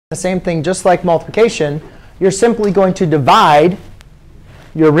The same thing, just like multiplication, you're simply going to divide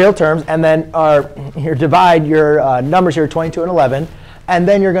your real terms, and then divide your numbers here, 22 and 11, and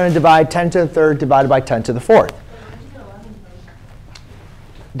then you're going to divide 10 to the third divided by 10 to the fourth.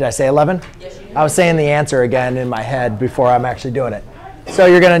 Did I say 11? Yes, you did. I was saying the answer again in my head before I'm actually doing it. So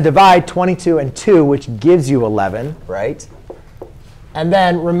you're going to divide 22 and 2, which gives you 11, right? And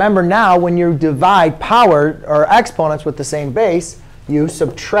then remember now, when you divide power or exponents with the same base, you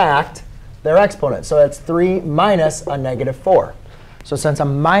subtract their exponent. So that's 3 minus a negative 4. So since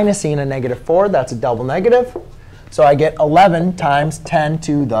I'm minusing a negative 4, that's a double negative. So I get 11 times 10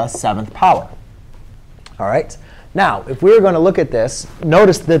 to the 7th power. All right. Now, if we were going to look at this,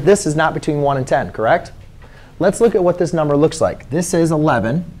 notice that this is not between 1 and 10, correct? Let's look at what this number looks like. This is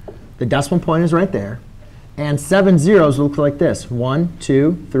 11. The decimal point is right there. And 7 zeros look like this. 1,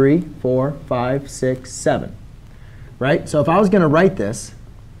 2, 3, 4, 5, 6, 7. Right? So if I was going to write this,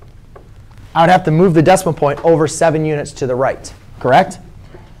 I would have to move the decimal point over 7 units to the right, correct?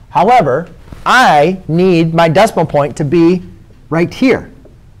 However, I need my decimal point to be right here.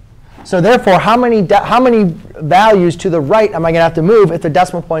 So therefore, how many values to the right am I going to have to move if the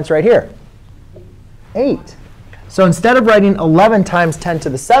decimal point's right here? 8. So instead of writing 11 times 10 to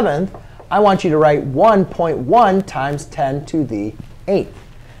the 7th, I want you to write 1.1 times 10 to the 8th.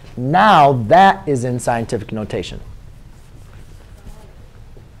 Now that is in scientific notation.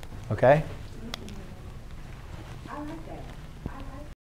 OK?